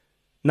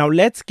Now,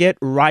 let's get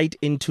right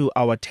into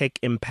our tech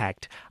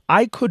impact.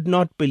 I could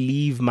not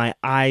believe my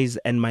eyes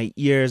and my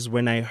ears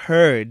when I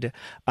heard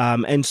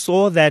and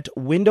saw that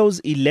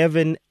Windows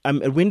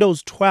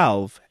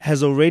 12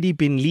 has already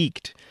been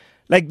leaked.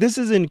 Like, this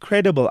is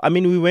incredible. I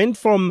mean, we went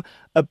from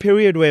a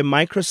period where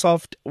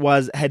Microsoft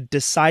had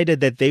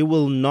decided that there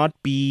will not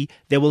be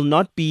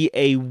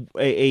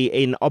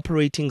an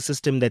operating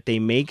system that they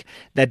make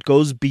that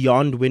goes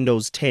beyond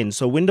Windows 10.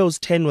 So Windows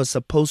 10 was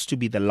supposed to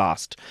be the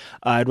last.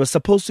 It was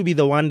supposed to be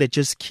the one that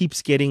just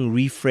keeps getting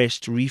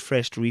refreshed.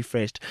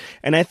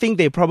 And I think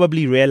they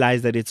probably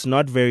realized that it's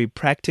not very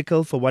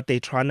practical for what they're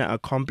trying to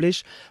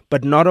accomplish.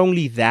 But not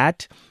only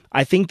that,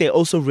 I think they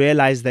also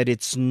realized that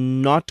it's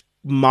not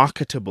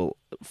marketable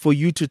for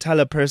you to tell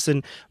a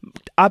person.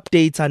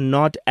 Updates are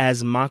not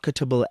as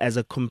marketable as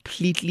a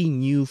completely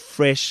new,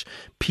 fresh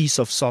piece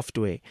of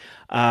software.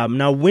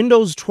 Now,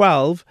 Windows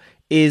 12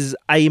 is,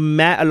 a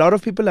lot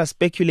of people are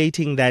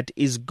speculating that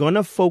is going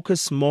to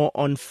focus more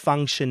on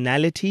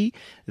functionality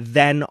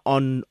than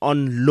on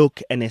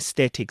look and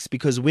aesthetics,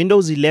 because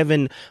Windows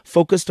 11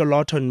 focused a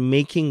lot on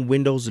making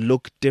Windows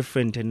look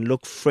different and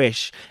look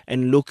fresh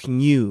and look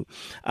new.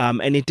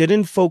 And it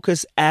didn't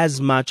focus as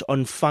much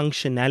on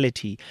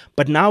functionality.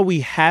 But now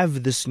we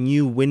have this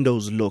new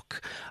Windows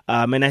look.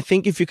 And I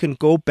think if you can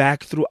go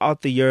back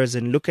throughout the years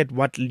and look at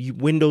what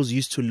Windows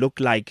used to look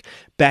like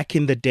back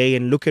in the day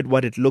and look at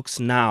what it looks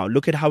now,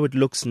 look at how it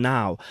looks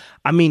now.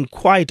 I mean,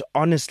 quite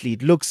honestly,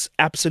 it looks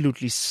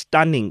absolutely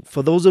stunning.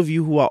 For those of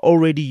you who are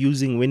already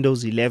using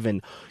Windows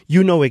 11,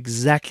 you know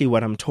exactly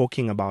what I'm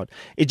talking about.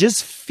 It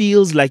just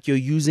feels like you're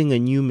using a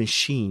new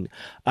machine.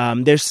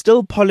 They're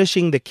still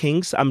polishing the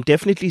kinks. I'm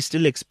definitely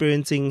still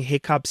experiencing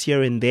hiccups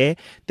here and there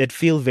that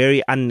feel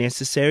very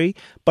unnecessary.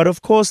 But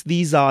of course,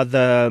 these are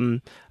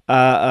the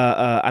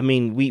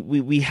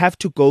we have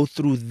to go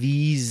through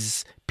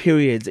these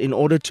periods in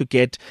order to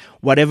get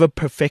whatever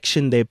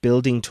perfection they're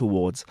building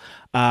towards.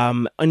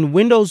 In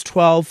Windows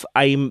 12,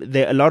 a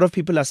lot of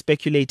people are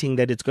speculating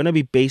that it's going to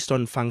be based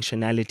on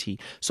functionality.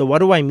 So what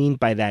do I mean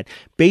by that?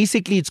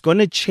 Basically, it's going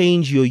to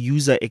change your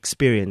user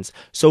experience.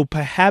 So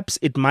perhaps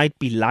it might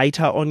be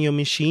lighter on your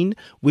machine,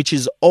 which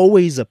is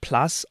always a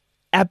plus.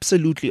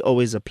 Absolutely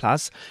always a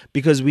plus,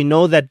 because we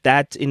know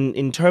that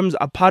in terms,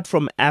 apart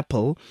from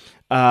Apple,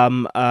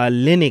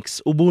 Linux,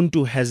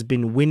 Ubuntu has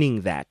been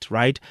winning that,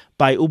 right?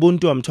 By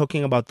Ubuntu, I'm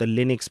talking about the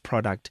Linux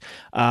product.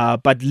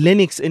 But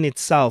Linux in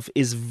itself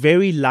is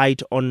very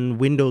light on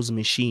Windows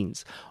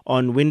machines,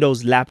 on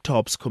Windows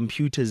laptops,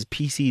 computers,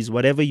 PCs,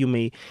 whatever you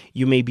may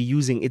be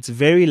using. It's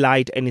very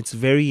light and it's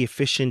very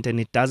efficient, and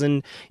it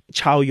doesn't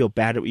chow your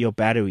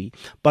battery.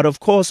 But of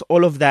course,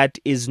 all of that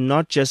is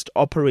not just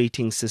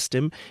operating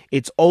system.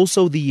 It's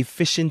also the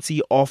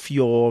efficiency of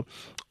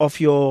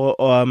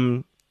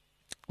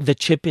the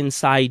chip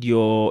inside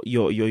your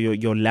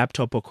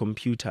laptop or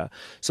computer.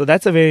 So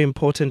that's a very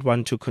important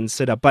one to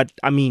consider. But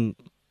I mean,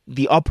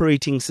 the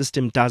operating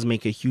system does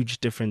make a huge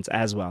difference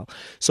as well.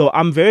 So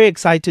I'm very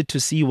excited to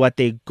see what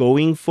they're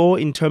going for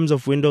in terms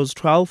of Windows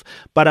 12.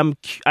 But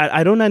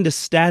I don't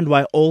understand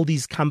why all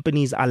these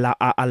companies are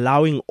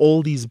allowing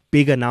all these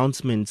big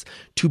announcements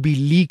to be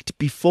leaked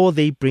before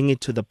they bring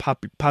it to the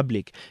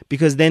public,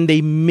 because then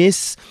they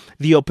miss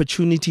the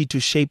opportunity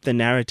to shape the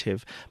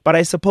narrative. But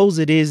I suppose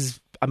it is,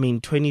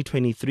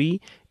 2023,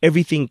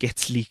 everything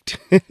gets leaked.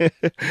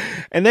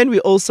 And then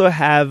we also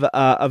have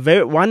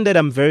one that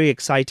I'm very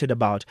excited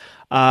about.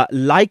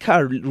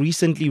 Leica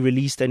recently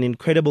released an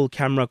incredible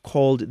camera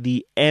called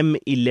the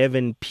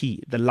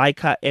M11P, the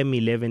Leica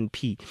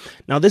M11P.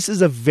 Now, this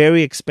is a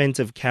very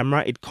expensive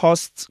camera. It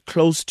costs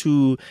close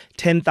to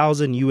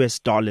 $10,000 US.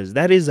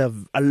 That is a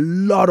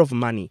lot of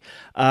money,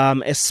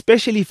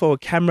 especially for a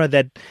camera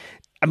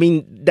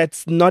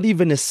that's not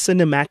even a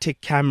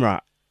cinematic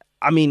camera.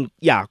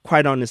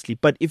 Quite honestly.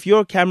 But if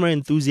you're a camera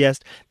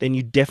enthusiast, then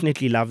you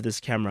definitely love this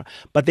camera.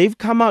 But they've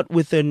come out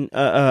with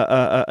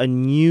a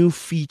new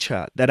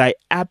feature that I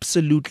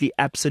absolutely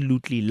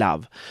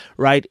love,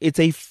 right? It's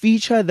a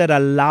feature that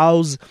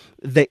allows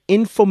the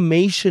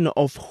information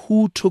of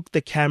who took the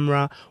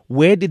camera,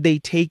 where did they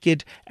take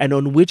it, and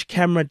on which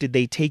camera did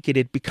they take it.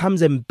 It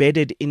becomes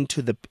embedded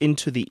into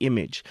the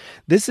image.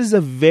 This is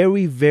a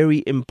very,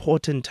 very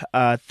important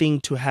thing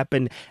to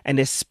happen, and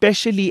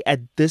especially at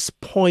this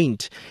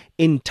point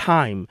in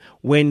time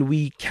when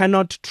we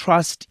cannot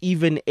trust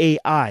even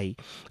AI,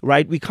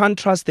 right? We can't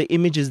trust the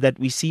images that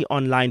we see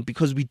online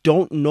because we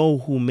don't know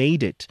who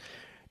made it.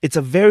 It's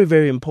a very,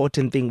 very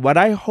important thing.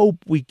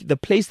 The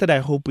place that I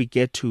hope we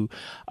get to,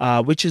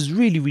 which is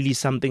really, really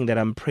something that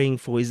I'm praying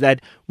for, is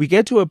that we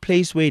get to a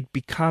place where it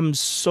becomes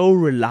so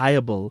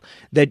reliable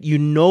that you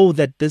know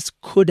that this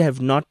could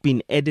have not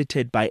been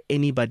edited by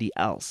anybody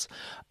else.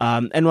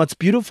 And what's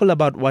beautiful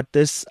about what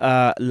this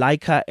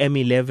Leica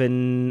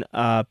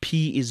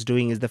M11P is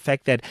doing is the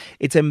fact that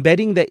it's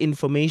embedding the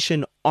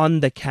information on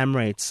the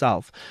camera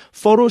itself.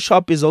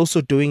 Photoshop is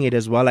also doing it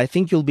as well. I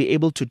think you'll be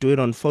able to do it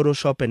on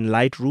Photoshop and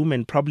Lightroom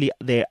and probably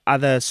their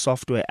other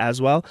software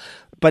as well.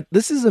 But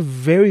this is a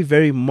very,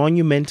 very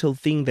monumental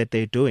thing that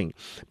they're doing,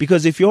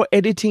 because if you're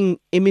editing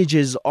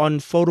images on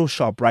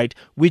Photoshop, right,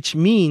 which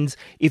means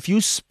if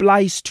you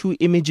splice two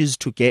images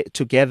to get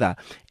together,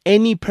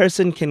 any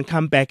person can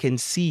come back and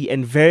see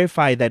and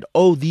verify that,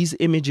 oh, these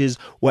images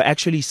were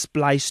actually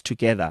spliced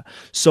together.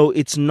 So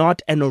it's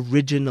not an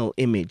original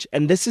image.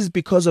 And this is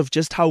because of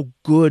just how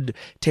good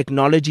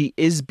technology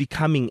is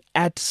becoming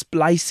at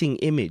splicing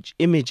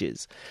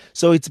images.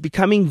 So it's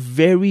becoming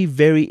very,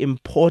 very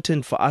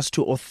important for us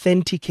to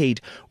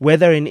authenticate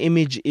whether an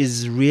image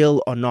is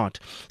real or not.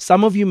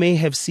 Some of you may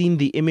have seen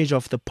the image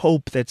of the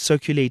Pope that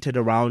circulated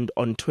around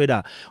on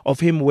Twitter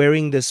of him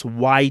wearing this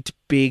white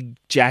big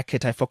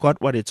jacket. I forgot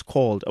what it's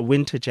called, a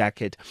winter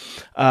jacket.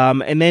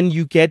 And then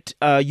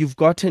you've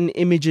gotten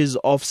images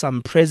of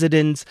some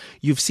presidents.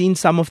 You've seen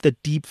some of the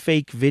deep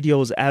fake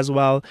videos as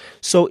well.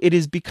 So it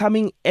is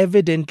becoming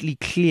evidently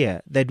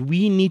clear that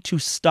we need to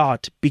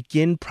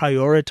begin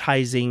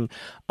prioritizing.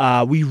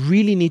 We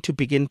really need to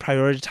begin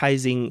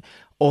prioritizing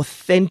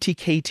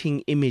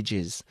authenticating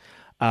images.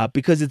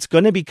 Because it's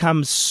going to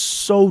become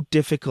so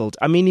difficult.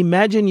 I mean,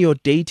 imagine you're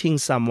dating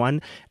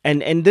someone,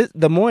 and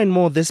the more and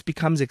more this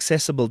becomes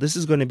accessible, this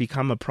is going to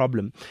become a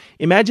problem.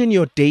 Imagine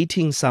you're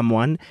dating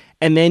someone,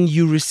 and then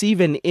you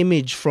receive an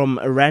image from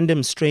a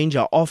random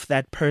stranger of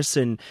that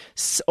person,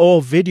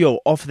 or video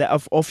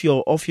of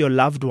your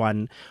loved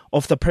one,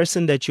 of the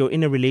person that you're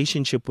in a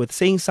relationship with,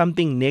 saying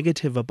something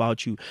negative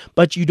about you,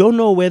 but you don't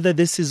know whether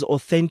this is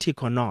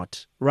authentic or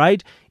not,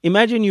 right?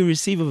 Imagine you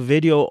receive a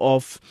video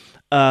of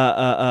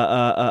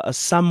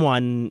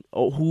someone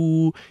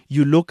who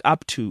you look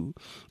up to,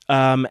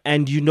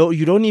 and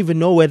you don't even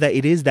know whether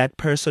it is that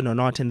person or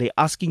not, and they're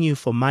asking you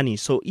for money.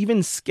 So even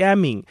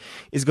scamming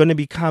is going to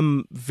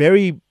become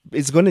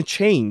it's going to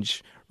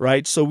change,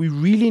 right? So we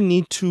really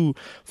need to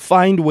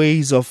find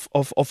ways of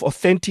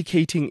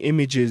authenticating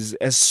images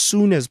as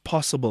soon as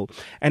possible.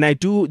 And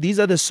these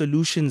are the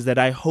solutions that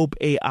I hope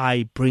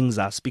AI brings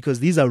us,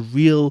 because these are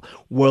real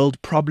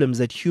world problems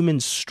that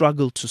humans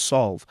struggle to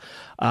solve.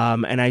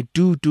 And I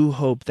do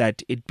hope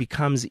that it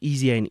becomes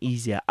easier and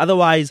easier.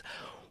 Otherwise,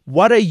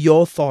 what are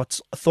your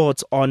thoughts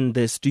on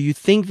this? Do you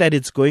think that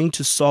it's going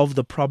to solve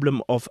the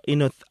problem of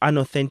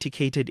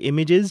unauthenticated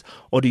images,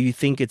 or do you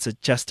think it's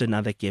just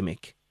another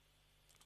gimmick?